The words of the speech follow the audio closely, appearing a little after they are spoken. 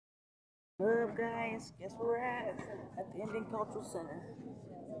What up, guys? Guess where we're at the Indian Cultural Center.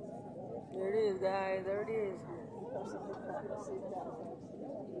 There it is, guys. There it is.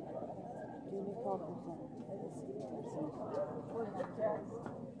 Indian Cultural Center.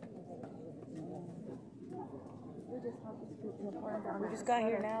 We just got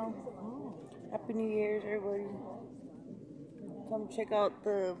here now. Happy New Year's, everybody. Come check out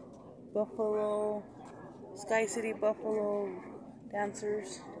the Buffalo, Sky City Buffalo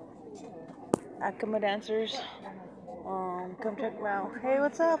dancers. Acoma dancers. Come check them out. Hey,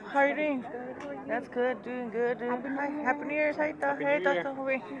 what's up? How are you doing? That's good. Doing good, dude. Hi. Happy New Year's. Hi, Ta. Hey, Ta.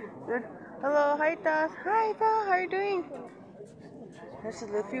 Good. Hello. Hi, Ta. Hi, Ta. How are you doing? There's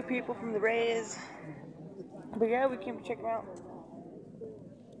a few people from the Rays. But yeah, we came to check them out.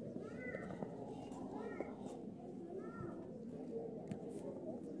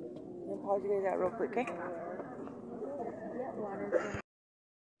 I'll pause you guys out real quick, okay?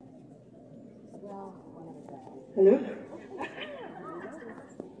 Hello?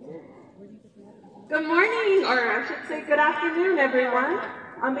 Good morning, or I should say good afternoon, everyone.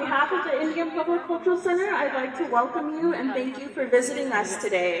 On behalf of the Indian Public Cultural Center, I'd like to welcome you and thank you for visiting us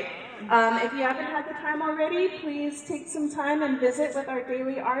today. If you haven't had the time already, please take some time and visit with our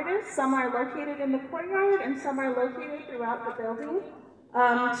daily artists. Some are located in the courtyard and some are located throughout the building.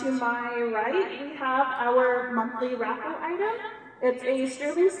 To my right, we have our monthly raffle item. It's a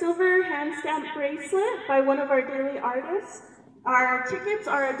sterling silver hand stamped bracelet by one of our daily artists. Our tickets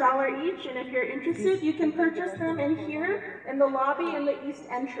are $1 each, and if you're interested, you can purchase them in here in the lobby in the east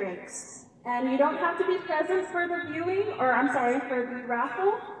entrance. And you don't have to be present for the viewing, for the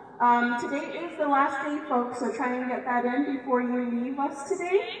raffle. Today is the last day, folks, so try and get that in before you leave us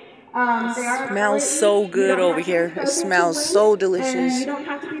today. It smells so good over here. It smells so delicious. And you don't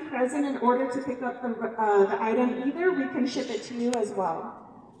have to be present in order to pick up the item either. We can ship it to you as well.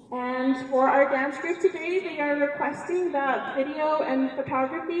 And for our dance group today, they are requesting that video and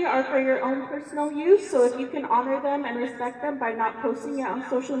photography are for your own personal use. So if you can honor them and respect them by not posting it on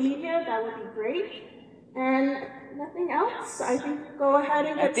social media, that would be great. And nothing else. I think go ahead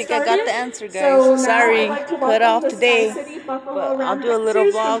and get started. I got the answer, guys. So sorry, like cut off today. But I'll do a little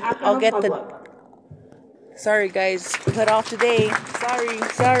vlog. I'll get the. Sorry, guys, cut off today.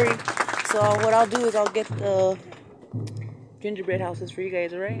 Sorry. So what I'll do is I'll get the gingerbread houses for you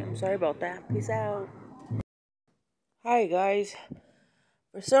guys, alright? I'm sorry about that. Peace out. Hi, guys.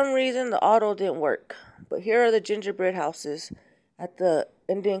 For some reason, the auto didn't work. But here are the gingerbread houses at the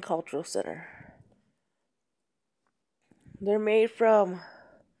Indian Cultural Center. They're made from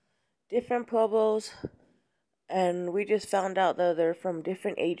different Pueblos, and we just found out that they're from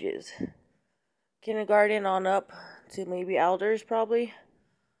different ages. Kindergarten on up to maybe elders, probably.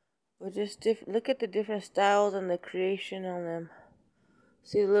 But just look at the different styles and the creation on them.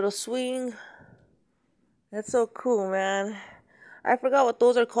 See the little swing? That's so cool, man. I forgot what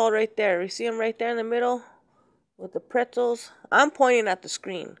those are called right there. You see them right there in the middle? With the pretzels. I'm pointing at the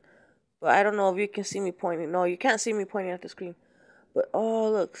screen. But I don't know if you can see me pointing. No, you can't see me pointing at the screen. But, oh,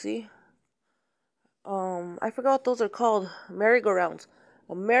 look, see? I forgot what those are called. Merry-go-rounds.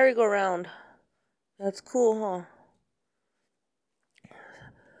 A merry-go-round. That's cool, huh?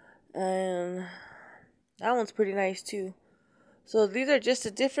 And that one's pretty nice, too. So these are just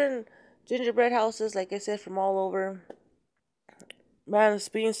the different gingerbread houses, like I said, from all over. Man, it's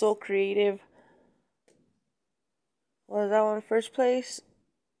being so creative. Was that one first place?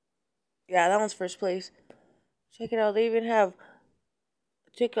 Yeah, that one's first place. Check it out. They even have...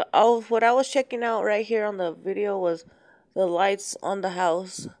 what I was checking out right here on the video was the lights on the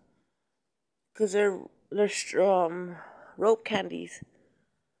house. Because they're rope candies.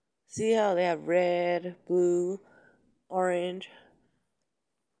 See how they have red, blue, orange,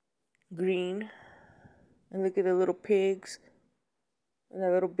 green. And look at the little pigs. And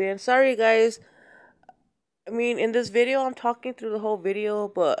that little bin. Sorry, guys. I mean, in this video, I'm talking through the whole video,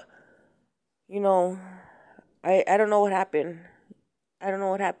 but, you know, I don't know what happened.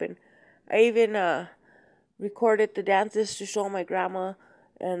 I even recorded the dances to show my grandma,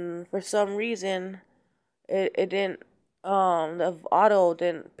 and for some reason, it didn't, the auto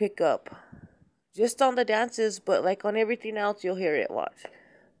didn't pick up. Just on the dances, but like on everything else, you'll hear it, watch.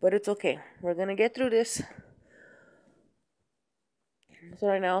 But it's okay. We're gonna get through this. So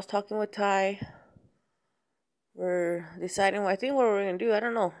right now, I was talking with Ty. We're deciding what we're gonna do. I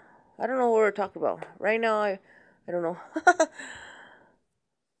don't know what we're talking about. Right now, I don't know.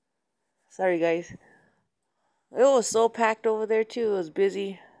 Sorry, guys. It was so packed over there, too. It was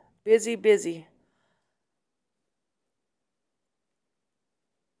busy. Busy.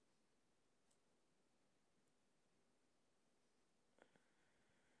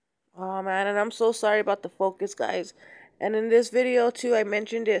 Oh man, and I'm so sorry about the focus, guys. And in this video too, I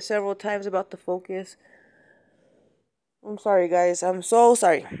mentioned it several times about the focus. I'm sorry, guys. I'm so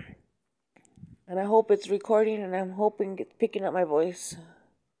sorry. And I hope it's recording, and I'm hoping it's picking up my voice.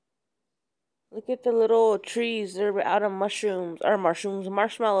 Look at the little trees. They're out of marshmallows.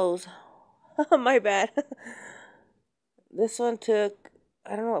 My bad. This one took,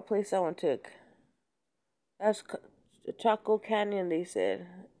 I don't know what place that one took. That's Chaco Canyon, they said.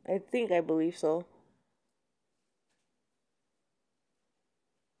 I believe so.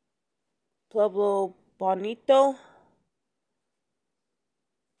 Pueblo Bonito,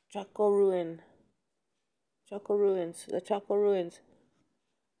 Chaco Ruin. Chaco Ruins. The Chaco Ruins.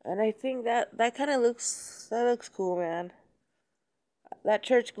 And I think that kind of looks cool, man. That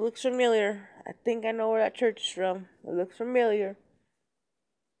church looks familiar. I think I know where that church is from. It looks familiar.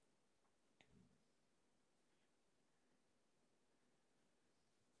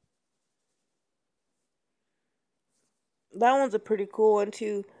 That one's a pretty cool one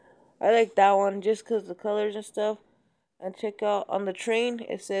too. I like that one just because the colors and stuff. And check out on the train.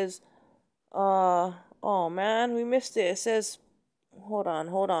 It says, oh man, we missed it. It says, hold on.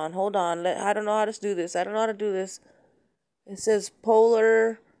 I don't know how to do this. I don't know how to do this. It says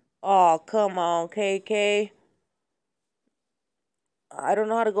Polar. Oh, come on, KK. I don't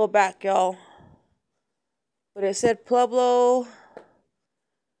know how to go back, y'all. But it said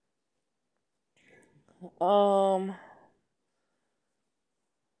um,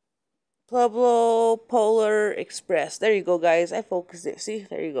 Pueblo Polar Express. There you go, guys. I focused it. See,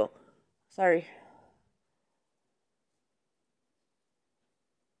 there you go. Sorry.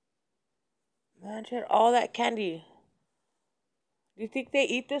 Man, shit, all that candy. Do you think they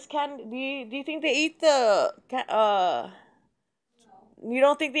eat this candy? Do you think they eat you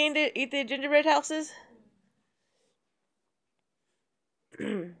don't think they eat the gingerbread houses?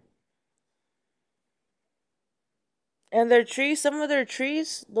 And their trees, some of their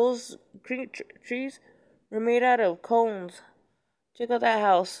trees, those trees were made out of cones. Check out that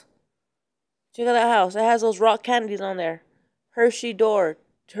house. Check out that house. It has those rock candies on there. Hershey door.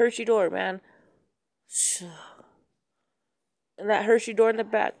 Hershey door, man. And that Hershey door in the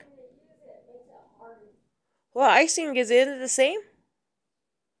back. Well, icing, is it the same?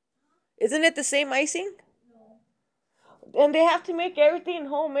 Isn't it the same icing? And they have to make everything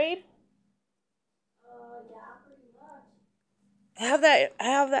homemade? I have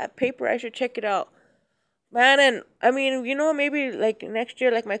that paper. I should check it out. Man, and I mean, maybe like next year,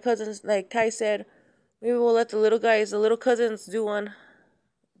 like my cousins, like Ty said, maybe we'll let the little cousins do one.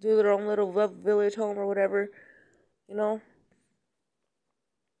 Do their own little village home or whatever, you know?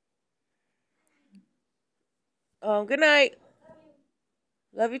 Good night.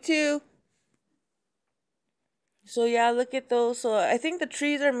 Love you too. So yeah, look at those. So I think the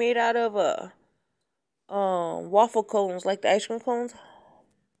trees are made out of waffle cones, like the ice cream cones.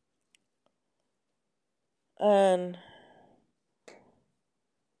 And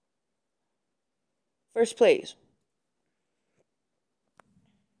first place.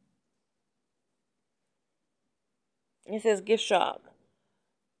 It says gift shop.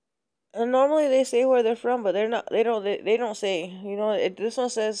 And normally they say where they're from, but they're not. They don't say. This one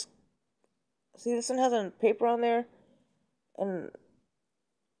says. See, this one has a paper on there, and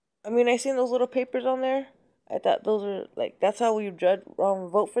I mean, I seen those little papers on there. I thought those are like that's how we judge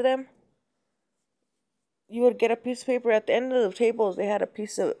vote for them. You would get a piece of paper at the end of the tables. They had a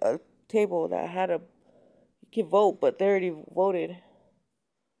piece of a table that had a you could vote, but they already voted.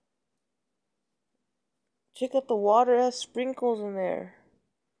 Check out the water. It has sprinkles in there.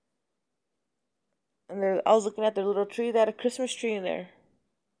 And I was looking at their little tree. They had a Christmas tree in there.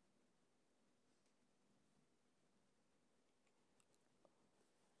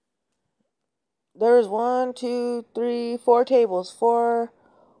 There's one, two, three, four tables. Four,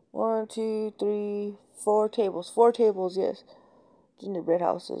 one, two, three, four tables. Four tables, yes. Gingerbread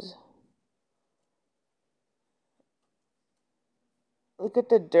houses. Look at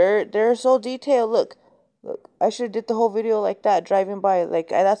the dirt. They're so detailed. Look. I should have did the whole video like that, driving by.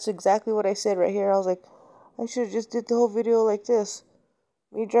 That's exactly what I said right here. I was like, I should have just did the whole video like this.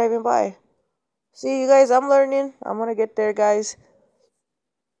 Me driving by. See, you guys, I'm learning. I'm gonna get there, guys.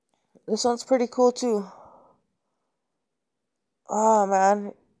 This one's pretty cool too. Oh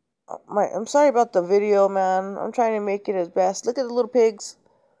man, I'm sorry about the video, man. I'm trying to make it as best. Look at the little pigs.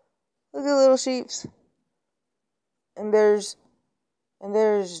 Look at the little sheeps. And there's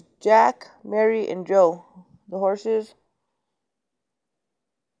Jack, Mary, and Joe, the horses.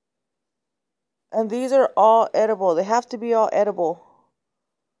 And these are all edible. They have to be all edible.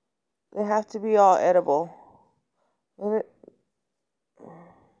 They have to be all edible.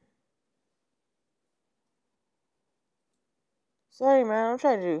 Sorry, man.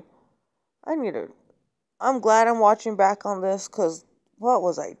 I need to. I'm glad I'm watching back on this, because what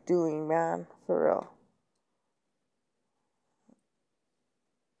was I doing, man? For real.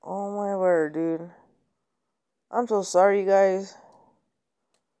 Oh my word, dude. I'm so sorry, you guys.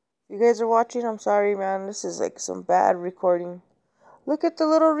 If you guys are watching, I'm sorry, man. This is like some bad recording. Look at the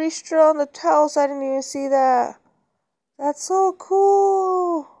little ristra on the house. I didn't even see that. That's so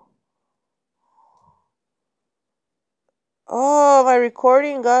cool. Oh, my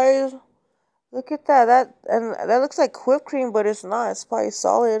recording, guys. Look at that. That looks like whipped cream, but it's not. It's probably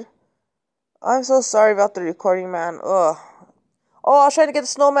solid. I'm so sorry about the recording, man. Ugh. Oh, I was trying to get the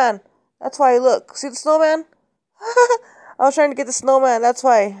snowman. That's why. Look, see the snowman? I was trying to get the snowman. That's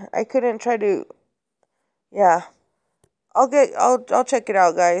why I couldn't try to. Yeah, I'll check it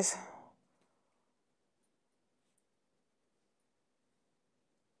out, guys.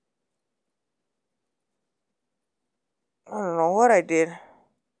 I don't know what I did.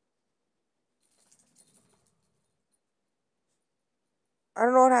 I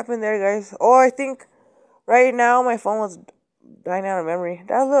don't know what happened there, guys. Oh, I think right now my phone was dying out of memory.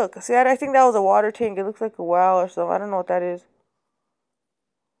 That look, see, I think that was a water tank. It looks like a well or something. I don't know what that is.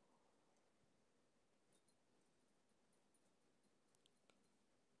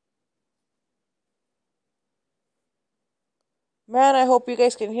 Man, I hope you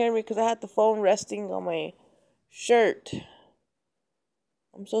guys can hear me because I had the phone resting on my shirt.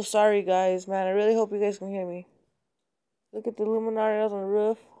 I'm so sorry, guys. Man, I really hope you guys can hear me. Look at the luminarias on the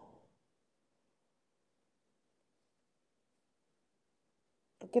roof.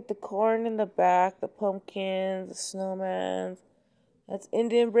 Look at the corn in the back, the pumpkins, the snowman. That's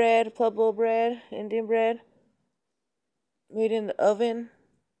Indian bread, Pueblo bread, Indian bread, made in the oven.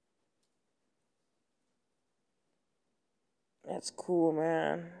 That's cool,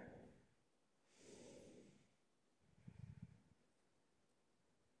 man.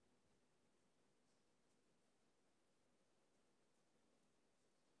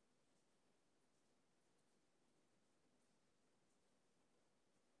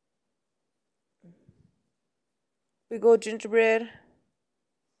 We go gingerbread.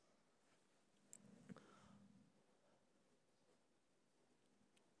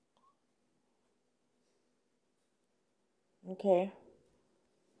 Okay.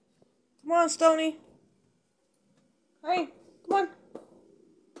 Come on, Stony. Hey, come on.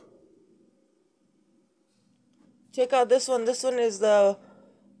 Check out this one. This one is the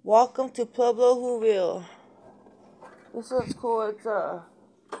Welcome to Pueblo Whoville. This one's cool.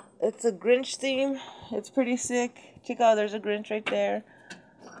 It's a Grinch theme. It's pretty sick. Check out, there's a Grinch right there.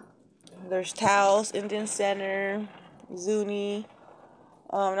 There's towels, Indian Center, Zuni.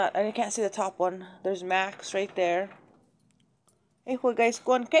 Not I can't see the top one. There's Max right there. Hey, well, guys,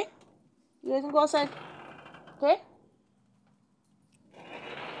 go on, okay? You guys can go outside, okay?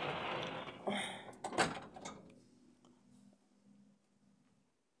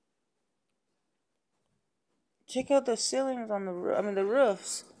 Check out the ceilings on the roof. I mean, the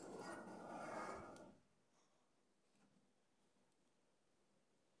roofs.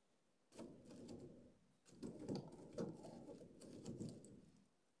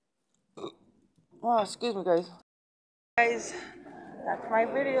 Oh, excuse me, guys. Guys, that's my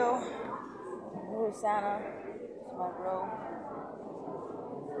video. Here's Santa. It's my bro.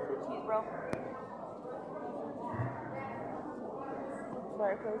 Cheese, bro.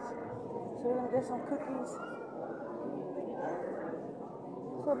 Fireplace. So we're gonna get some cookies.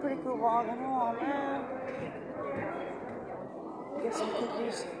 It's a pretty cool vlog. Oh man. Get some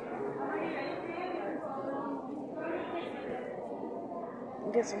cookies.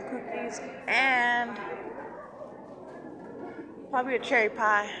 Get some cookies and probably a cherry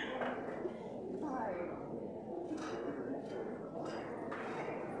pie.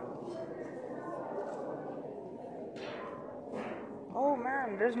 Oh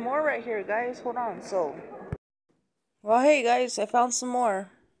man, there's more right here, guys. Hold on. Well, hey guys, I found some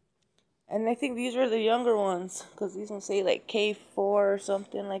more. And I think these are the younger ones, because these ones say like K4 or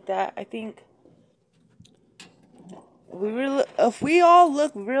something like that. I think if we all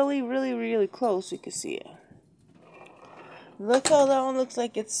look really, really, really close, we can see it. Look how that one looks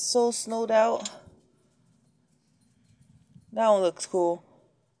like it's so snowed out. That one looks cool.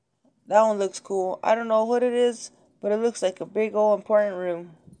 That one looks cool. I don't know what it is, but it looks like a big old important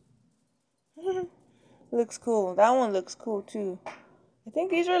room. It looks cool. That one looks cool too. I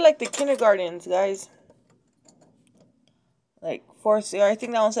think these are like the kindergartens, guys. Like fourth, I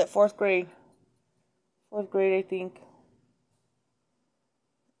think that one's at fourth grade. Fourth grade, I think.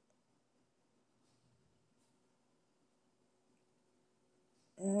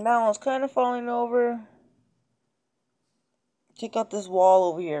 And that one's kind of falling over. Check out this wall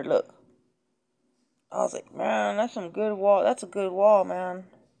over here. Look. I was like, man, that's some good wall. That's a good wall, man.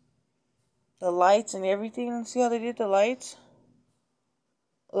 The lights and everything. See how they did the lights?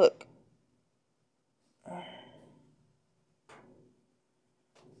 Look.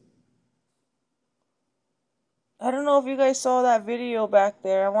 I don't know if you guys saw that video back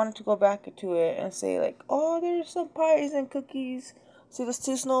there. I wanted to go back to it and say like, oh, there's some pies and cookies. See this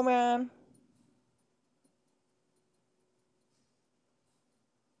two snowman?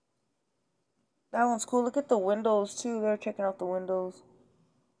 That one's cool. Look at the windows too. They're checking out the windows.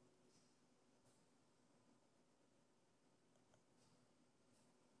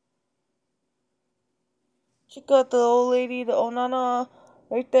 Check out the old lady, the old nana,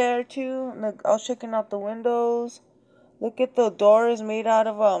 right there too. Look, I was checking out the windows. Look at the doors made out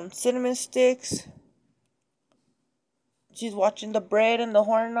of cinnamon sticks. She's watching the bread in the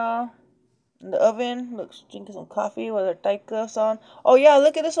horn now. In the oven. Look, she's drinking some coffee with her tight gloves on. Oh yeah,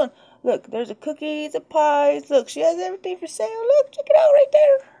 look at this one. Look, there's the cookies, the pies. Look, she has everything for sale. Look, check it out right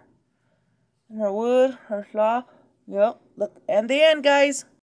there. And her wood, her slaw. Yep. Look, and the end, guys.